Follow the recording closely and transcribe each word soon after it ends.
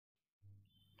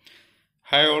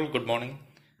Hi all, good morning.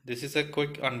 This is a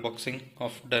quick unboxing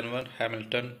of Denver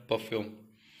Hamilton perfume.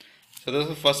 So this is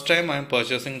the first time I am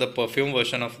purchasing the perfume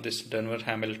version of this Denver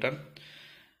Hamilton.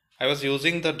 I was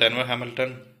using the Denver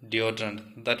Hamilton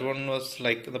deodorant. That one was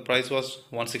like the price was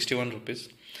 161 rupees.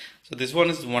 So this one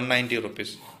is 190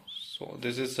 rupees. So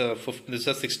this is a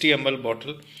 60 ml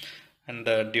bottle and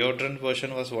the deodorant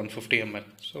version was 150 ml.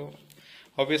 So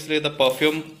obviously the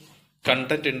perfume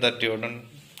content in that deodorant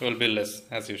will be less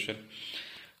as usual.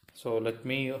 So let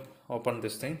me open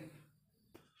this thing.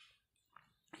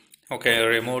 Okay, I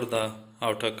removed the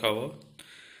outer cover.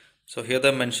 So here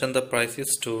they mention the price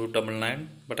is 299,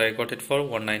 but I got it for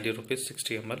 190 rupees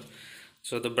 60 ml.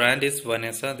 So the brand is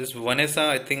Vanessa. This Vanessa,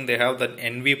 I think they have that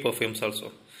NV perfumes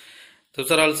also.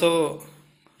 Those are also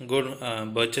good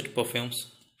budget perfumes,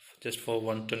 just for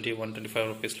 120 125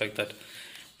 rupees like that,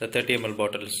 the 30 ml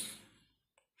bottles.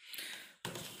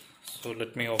 So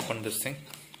let me open this thing.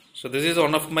 So this is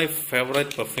one of my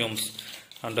favorite perfumes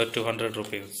under 200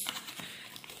 rupees.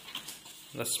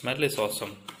 The smell is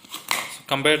awesome. So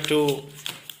compared to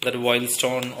that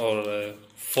Wildstone or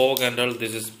Fog and all,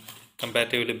 this is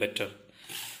comparatively better.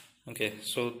 Okay,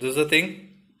 so this is the thing.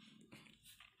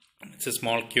 It's a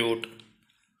small cute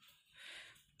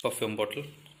perfume bottle.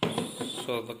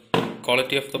 So the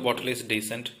quality of the bottle is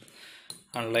decent,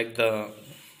 unlike the,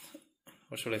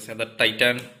 what should I say, the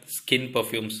Titan skin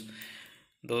perfumes.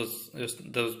 Those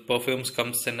perfumes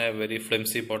comes in a very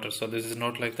flimsy bottle, so this is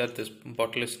not like that. This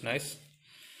bottle is nice.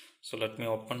 So let me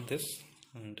open this,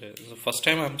 and this is the first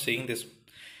time I'm seeing this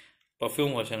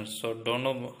perfume version, so don't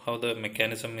know how the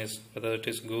mechanism is, whether it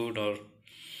is good or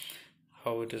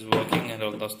how it is working and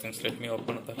all those things. Let me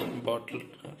open the bottle.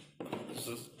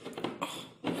 This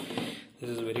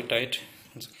is very tight.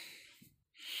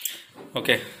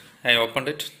 Okay, I opened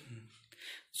it.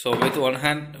 So with one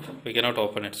hand we cannot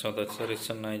open it, so that's the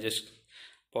reason I just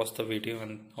paused the video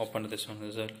and opened this one.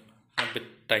 This is a bit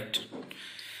tight.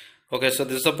 Okay, so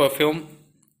this is a perfume,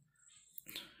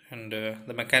 and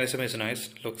the mechanism is nice,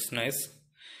 looks nice,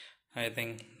 I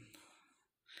think.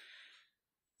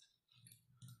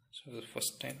 So the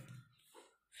first time.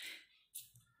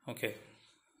 Okay,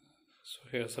 so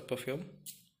here's the perfume.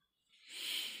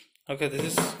 Okay,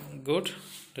 this is good.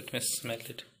 Let me smell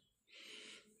it.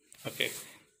 Okay.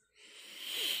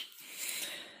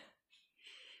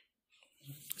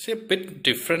 It's a bit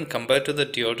different compared to the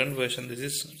deodorant version. This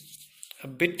is a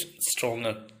bit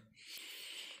stronger.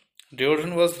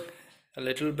 Deodorant was a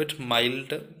little bit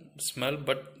mild smell,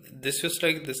 but this is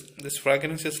like this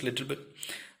fragrance is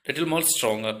little more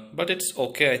stronger, but it's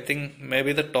okay. I think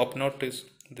maybe the top note is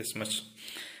this much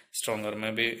stronger.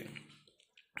 Maybe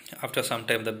after some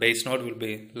time the base note will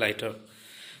be lighter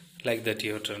like the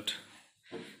deodorant.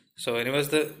 So anyways,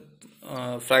 the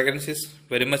fragrance is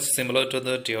very much similar to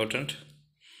the deodorant,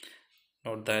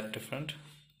 not that different.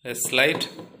 A slight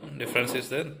difference is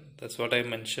there, that's what I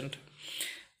mentioned.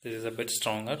 This is a bit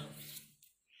stronger.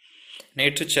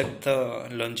 Need to check the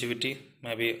longevity.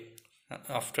 Maybe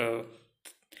after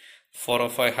 4 or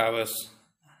 5 hours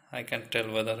I can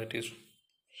tell whether it is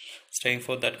staying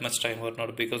for that much time or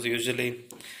not, because usually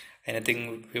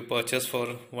anything we purchase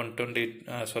for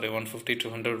 150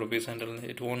 200 rupees and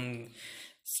it won't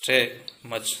stay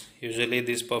much. Usually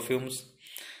these perfumes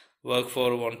work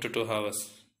for 1 to 2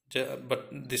 hours, but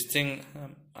this thing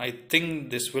I think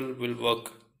this will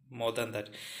work more than that,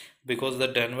 because the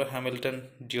Denver Hamilton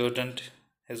deodorant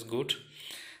is good.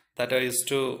 That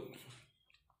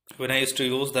when I used to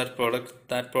use that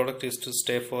product used to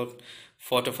stay for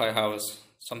 4 to 5 hours,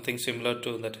 something similar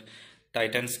to that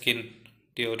Titan skin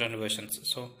deodorant versions.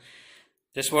 So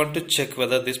just want to check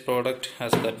whether this product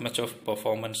has that much of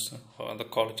performance, or the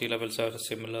quality levels are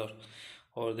similar,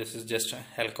 or this is just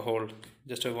alcohol.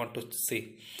 Just I want to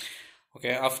see. Okay,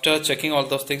 after checking all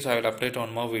those things I will update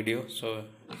one more video. So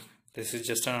this is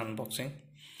just an unboxing.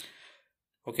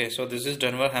 Okay, so this is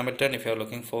Denver Hamilton. If you are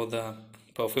looking for the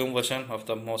perfume version of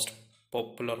the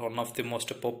one of the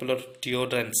most popular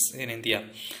deodorants in India,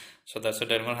 so that's a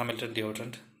Denver Hamilton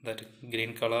deodorant, that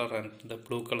green color and the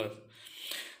blue color.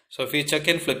 So if you check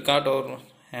in Flipkart or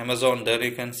Amazon, there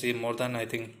you can see more than, I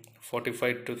think,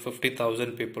 45 to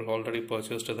 50,000 people already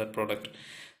purchased that product.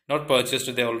 Not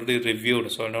purchased, they already reviewed,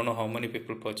 so I don't know how many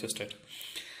people purchased it.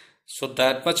 So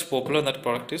that much popular that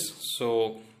product is.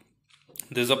 So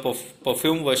this is a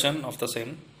perfume version of the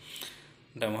same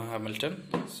Denver Hamilton.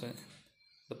 So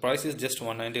the price is just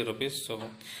 190 rupees, so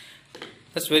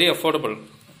that's very affordable.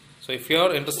 So if you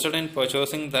are interested in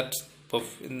purchasing that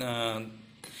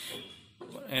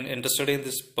interested in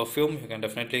this perfume, you can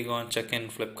definitely go and check in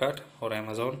Flipkart or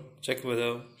Amazon. Check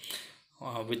whether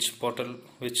which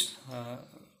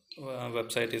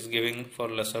website is giving for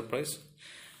lesser price,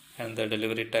 and the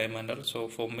delivery time and all. So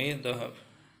for me the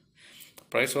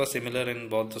price was similar in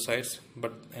both the sites,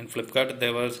 but in Flipkart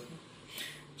there was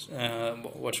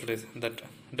what should I say, that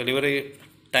delivery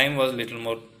time was little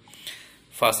more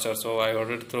faster, so I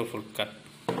ordered through Flipkart.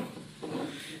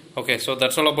 Okay, so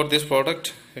that's all about this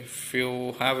product. If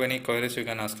you have any queries, you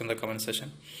can ask in the comment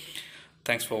section.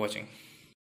 Thanks for watching.